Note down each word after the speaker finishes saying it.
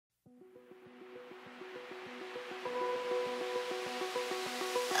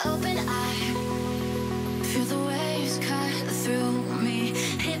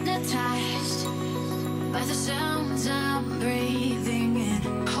hypnotized by the sounds I'm breathing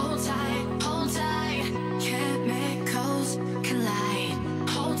in. Hold tight, chemicals collide.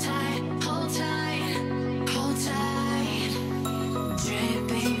 Hold tight, hold tight, hold tight.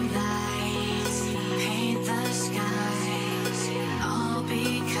 Dripping lights paint the skies, all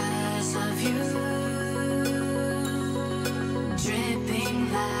because of you.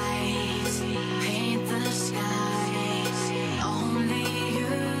 Dripping lights paint the skies, only you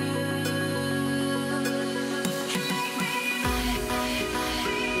can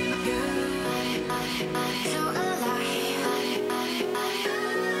make me so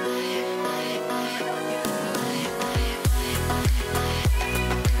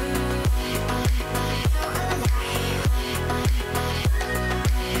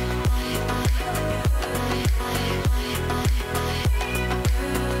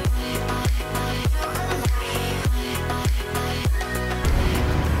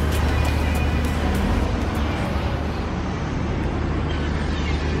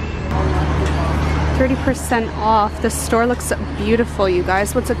 %30 off. The store looks beautiful, you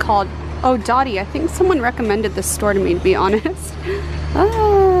guys. What's it called? Oh, Dottie. I think someone recommended this store to me, to be honest.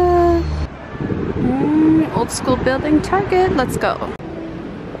 Old school building, Target. Let's go.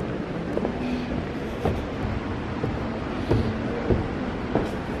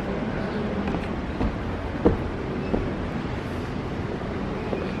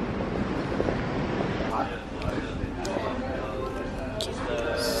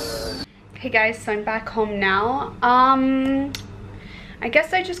 Hey guys, so I'm back home now. I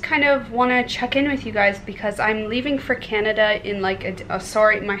guess I just kind of want to check in with you guys because I'm leaving for Canada in like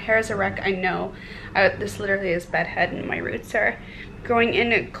sorry, my hair is a wreck, I know. This literally is bedhead and my roots are growing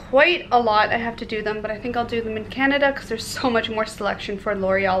in quite a lot. I have to do them, but I think I'll do them in Canada because there's so much more selection for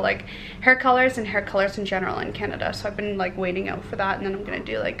L'Oreal, like hair colors and hair colors in general in Canada. So I've been like waiting out for that, and then I'm gonna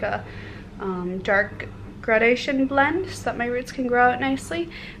do like a dark gradation blend so that my roots can grow out nicely.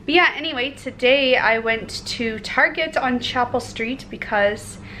 But yeah, anyway, today I went to Target on Chapel Street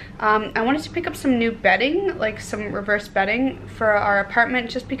because I wanted to pick up some new bedding, like some reverse bedding for our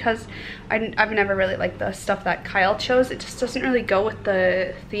apartment, just because I've never really liked the stuff that Kyle chose. It just doesn't really go with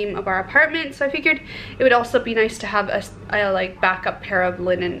the theme of our apartment, so I figured it would also be nice to have a like backup pair of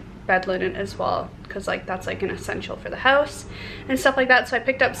bed linen as well, because like that's like an essential for the house and stuff like that. So I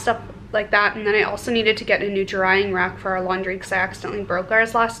picked up stuff like that, and then I also needed to get a new drying rack for our laundry because I accidentally broke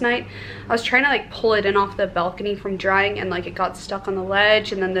ours last night. I was trying to like pull it in off the balcony from drying, and like it got stuck on the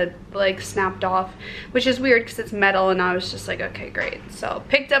ledge, and then the like snapped off, which is weird because it's metal, and I was just like, okay, great. So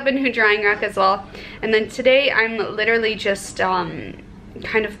picked up a new drying rack as well. And then today I'm literally just kind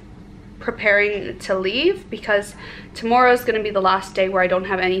of preparing to leave because tomorrow is going to be the last day where I don't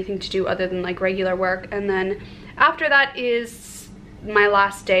have anything to do other than like regular work, and then after that is my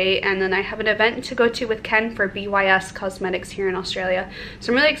last day, and then I have an event to go to with Ken for BYS Cosmetics here in Australia.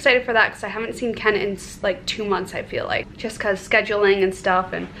 So I'm really excited for that because I haven't seen Ken in like 2 months, I feel like, just because scheduling and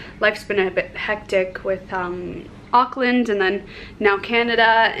stuff, and life's been a bit hectic with Auckland and then now Canada,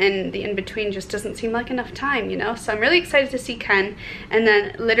 and the in-between just doesn't seem like enough time, you know? So I'm really excited to see Ken, and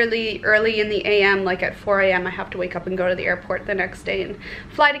then literally early in the AM, like at 4 AM, I have to wake up and go to the airport the next day and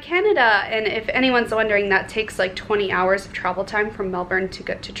fly to Canada. And if anyone's wondering, that takes like 20 hours of travel time from Melbourne to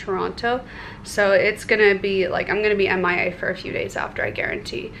get to Toronto. So it's gonna be like, I'm gonna be MIA for a few days after, I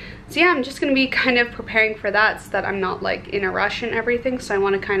guarantee. So yeah, I'm just gonna be kind of preparing for that so that I'm not like in a rush and everything. So I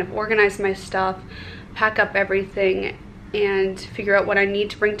want to kind of organize my stuff, pack up everything, and figure out what I need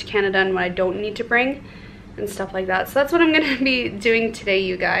to bring to Canada and what I don't need to bring and stuff like that. So that's what I'm going to be doing today,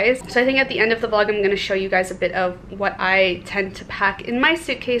 you guys. So I think at the end of the vlog I'm going to show you guys a bit of what I tend to pack in my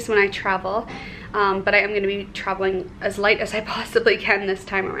suitcase when I travel. But I am going to be traveling as light as I possibly can this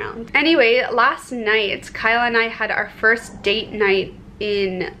time around. Anyway, last night Kyle and I had our first date night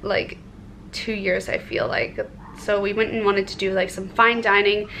in like 2 years, I feel like. So we went and wanted to do like some fine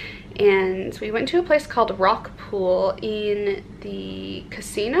dining, and we went to a place called Rockpool in the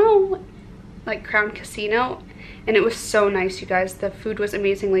casino, like Crown Casino, and it was so nice, you guys. The food was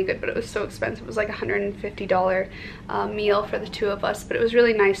amazingly good, but it was so expensive. It was like a $150 meal for the two of us, but it was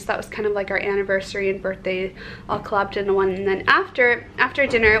really nice. That was kind of like our anniversary and birthday all collabed into one. And then after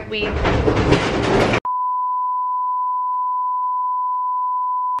dinner we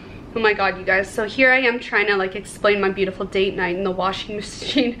oh my god, you guys, so here I am trying to like explain my beautiful date night, and the washing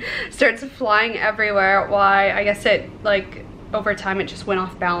machine starts flying everywhere. Why? I guess it like over time it just went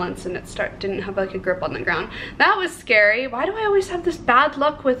off balance and it didn't have like a grip on the ground. That was scary. Why do I always have this bad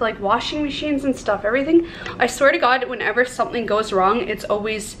luck with like washing machines and stuff? Everything, I swear to god, whenever something goes wrong, it's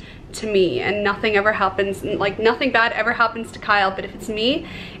always to me, and nothing ever happens, like nothing bad ever happens to Kyle, but if it's me,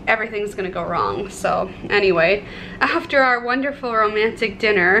 everything's gonna go wrong. So anyway, after our wonderful romantic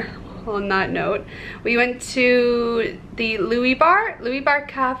dinner, on that note, we went to the Lui Bar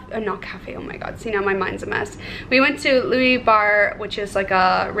cafe, not cafe, oh my god, see now my mind's a mess. We went to Lui Bar, which is like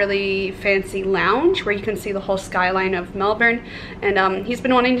a really fancy lounge where you can see the whole skyline of Melbourne, and he's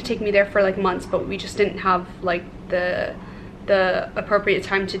been wanting to take me there for like months, but we just didn't have like the appropriate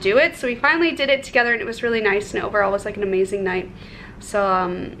time to do it, so we finally did it together, and it was really nice, and overall was like an amazing night.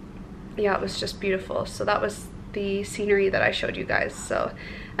 So yeah, it was just beautiful. So that was the scenery that I showed you guys, so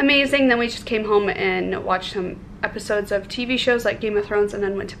amazing. Then we just came home and watched some episodes of TV shows like Game of Thrones, and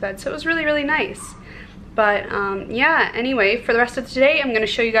then went to bed, so it was really, really nice. But yeah, anyway, for the rest of today, I'm going to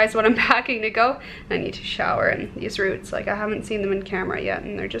show you guys what I'm packing to go. I need to shower, and these roots, like I haven't seen them in camera yet,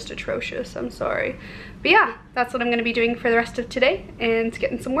 and they're just atrocious, I'm sorry. But yeah, that's what I'm going to be doing for the rest of today, and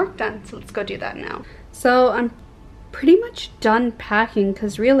getting some work done, so let's go do that now. So I'm pretty much done packing,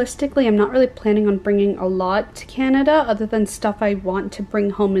 because realistically I'm not really planning on bringing a lot to Canada other than stuff I want to bring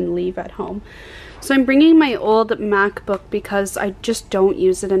home and leave at home. So I'm bringing my old MacBook because I just don't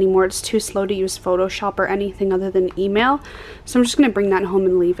use it anymore. It's too slow to use Photoshop or anything other than email. So I'm just going to bring that home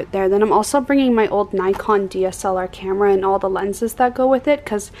and leave it there. Then I'm also bringing my old Nikon DSLR camera and all the lenses that go with it,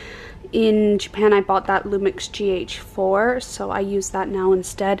 because in Japan I bought that Lumix GH4, so I use that now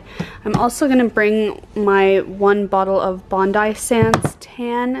instead. I'm also going to bring my 1 bottle of Bondi Sands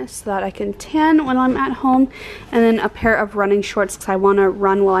tan so that I can tan when I'm at home, and then a pair of running shorts because I want to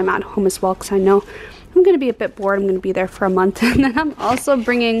run while I'm at home as well, because I know I'm going to be a bit bored. I'm going to be there for a month. And then I'm also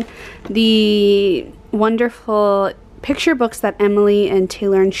bringing the wonderful picture books that Emily and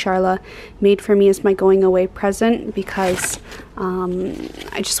Taylor and Charla made for me as my going away present, because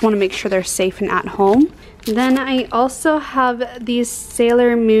I just want to make sure they're safe and at home. Then I also have these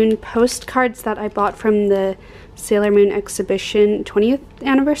Sailor Moon postcards that I bought from the Sailor Moon exhibition, 20th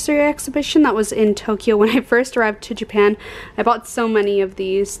anniversary exhibition that was in Tokyo when I first arrived to Japan. I bought so many of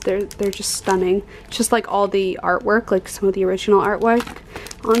these. They're just stunning. Just like all the artwork, like some of the original artwork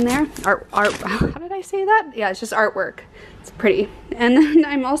on there. How did I say that? Yeah, it's just artwork. It's pretty. And then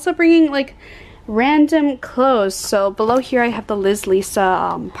I'm also bringing like random clothes. So below here I have the Liz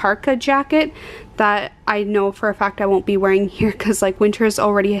Lisa parka jacket that I know for a fact I won't be wearing here, because like winter is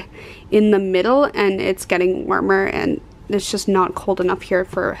already in the middle and it's getting warmer, and it's just not cold enough here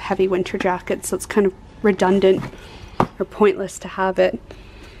for heavy winter jackets, so it's kind of redundant or pointless to have it.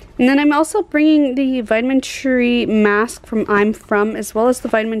 And then I'm also bringing the Vitamin Tree mask from I'm From, as well as the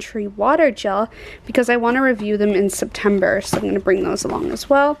Vitamin Tree water gel, because I want to review them in September, so I'm going to bring those along as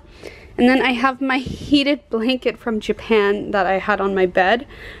well. And then I have my heated blanket from Japan that I had on my bed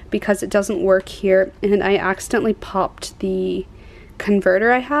because it doesn't work here, and I accidentally popped the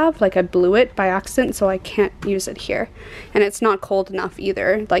converter I have, like I blew it by accident, so I can't use it here. And it's not cold enough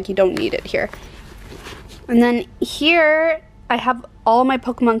either, like you don't need it here. And then here I have all my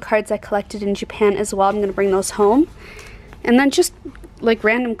Pokemon cards I collected in Japan as well. I'm going to bring those home. And then just like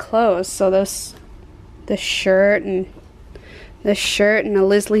random clothes, so this shirt and a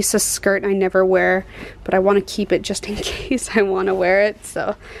Liz Lisa skirt I never wear, but I want to keep it just in case I want to wear it.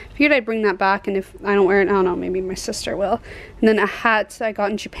 So I figured I'd bring that back, and if I don't wear it, I don't know, maybe my sister will. And then a hat I got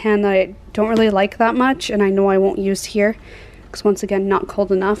in Japan that I don't really like that much, and I know I won't use here, because once again, not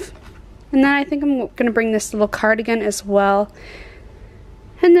cold enough. And then I think I'm going to bring this little cardigan as well.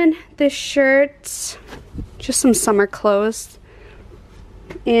 And then this shirt, just some summer clothes.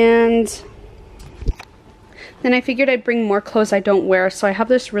 And then I figured I'd bring more clothes I don't wear. So I have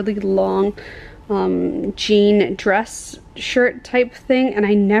this really long jean dress shirt type thing, and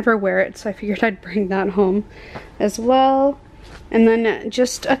I never wear it, so I figured I'd bring that home as well. And then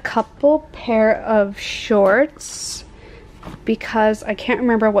just a couple pair of shorts, because I can't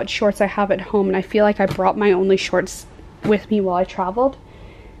remember what shorts I have at home, and I feel like I brought my only shorts with me while I traveled.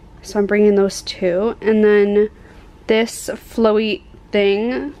 So I'm bringing those too. And then this flowy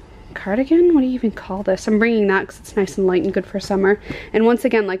thing, cardigan, what do you even call this? I'm bringing that because it's nice and light and good for summer. And once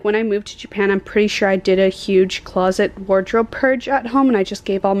again, like when I moved to Japan, I'm pretty sure I did a huge closet wardrobe purge at home, and I just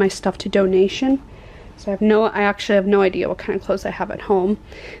gave all my stuff to donation. So I actually have no idea what kind of clothes I have at home.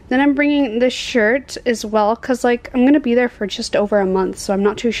 Then I'm bringing this shirt as well, because like I'm gonna be there for just over a month, so I'm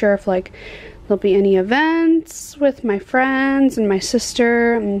not too sure if like there'll be any events with my friends and my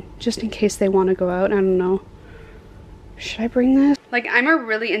sister, and just in case they want to go out. I don't know. Should I bring this? Like, I'm a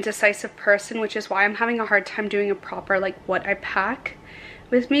really indecisive person, which is why I'm having a hard time doing a proper like what I pack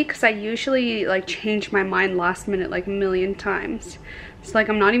with me, because I usually like change my mind last minute like a million times. So like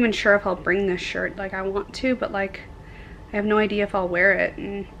I'm not even sure if I'll bring this shirt. Like I want to, but like I have no idea if I'll wear it,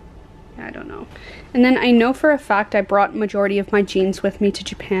 and I don't know. And then I know for a fact I brought majority of my jeans with me to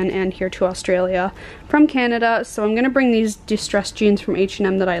Japan and here to Australia from Canada, so I'm gonna bring these distressed jeans from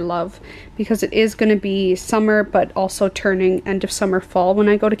H&M that I love because it is gonna be summer but also turning end of summer fall when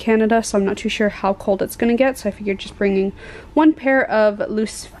I go to Canada, so I'm not too sure how cold it's gonna get, so I figured just bringing one pair of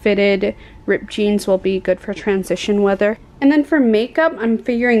loose fitted ripped jeans will be good for transition weather. And then for makeup, I'm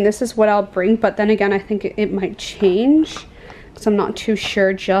figuring this is what I'll bring, but then again I think it might change. So I'm not too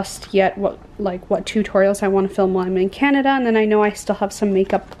sure just yet what tutorials I want to film while I'm in Canada, and then I know I still have some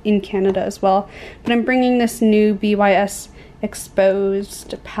makeup in Canada as well. But I'm bringing this new BYS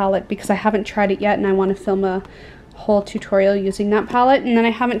Exposed palette because I haven't tried it yet and I want to film a whole tutorial using that palette. And then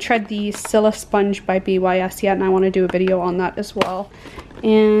I haven't tried the Scylla Sponge by BYS yet and I want to do a video on that as well.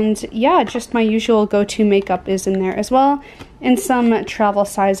 And yeah, just my usual go-to makeup is in there as well, and some travel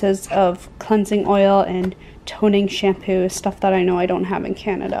sizes of cleansing oil and toning shampoo, stuff that I know I don't have in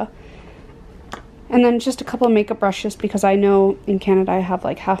Canada. And then just a couple of makeup brushes because I know in Canada I have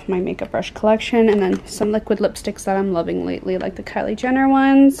like half my makeup brush collection, and then some liquid lipsticks that I'm loving lately, like the Kylie Jenner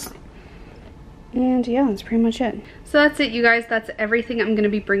ones. And yeah, that's pretty much it. So that's it, you guys. That's everything I'm going to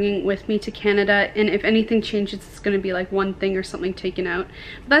be bringing with me to Canada, and if anything changes, it's going to be like one thing or something taken out.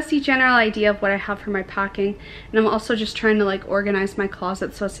 But that's the general idea of what I have for my packing, and I'm also just trying to like organize my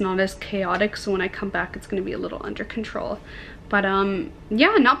closet so it's not as chaotic, so when I come back it's going to be a little under control. But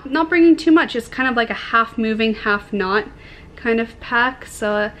yeah, not bringing too much. It's kind of like a half moving, half not kind of pack.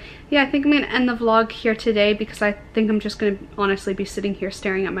 So yeah, I think I'm gonna end the vlog here today because I think I'm just gonna honestly be sitting here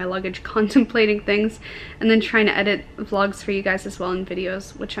staring at my luggage contemplating things, and then trying to edit vlogs for you guys as well, and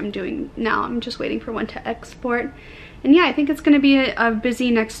videos, which I'm doing now. I'm just waiting for one to export. And yeah, I think it's gonna be a busy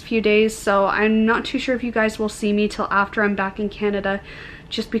next few days, so I'm not too sure if you guys will see me till after I'm back in Canada,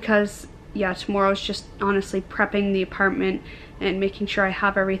 just because yeah, tomorrow's just honestly prepping the apartment and making sure I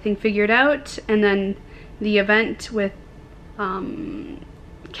have everything figured out, and then the event with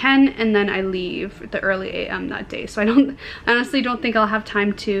Ken, and then I leave the early AM that day. So I honestly don't think I'll have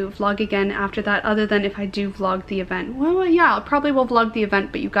time to vlog again after that, other than if I do vlog the event. Well, yeah, I probably will vlog the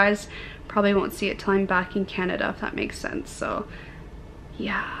event, but you guys probably won't see it till I'm back in Canada, if that makes sense. So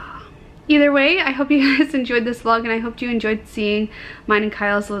yeah, either way, I hope you guys enjoyed this vlog, and I hope you enjoyed seeing mine and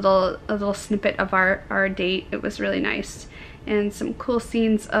Kyle's little snippet of our date. It was really nice, and some cool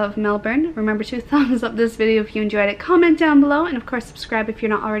scenes of Melbourne. Remember to thumbs up this video if you enjoyed it, comment down below, and of course subscribe if you're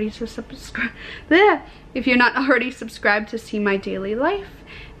not already subscribed to see my daily life.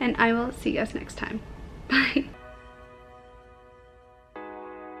 And I will see you guys next time. Bye.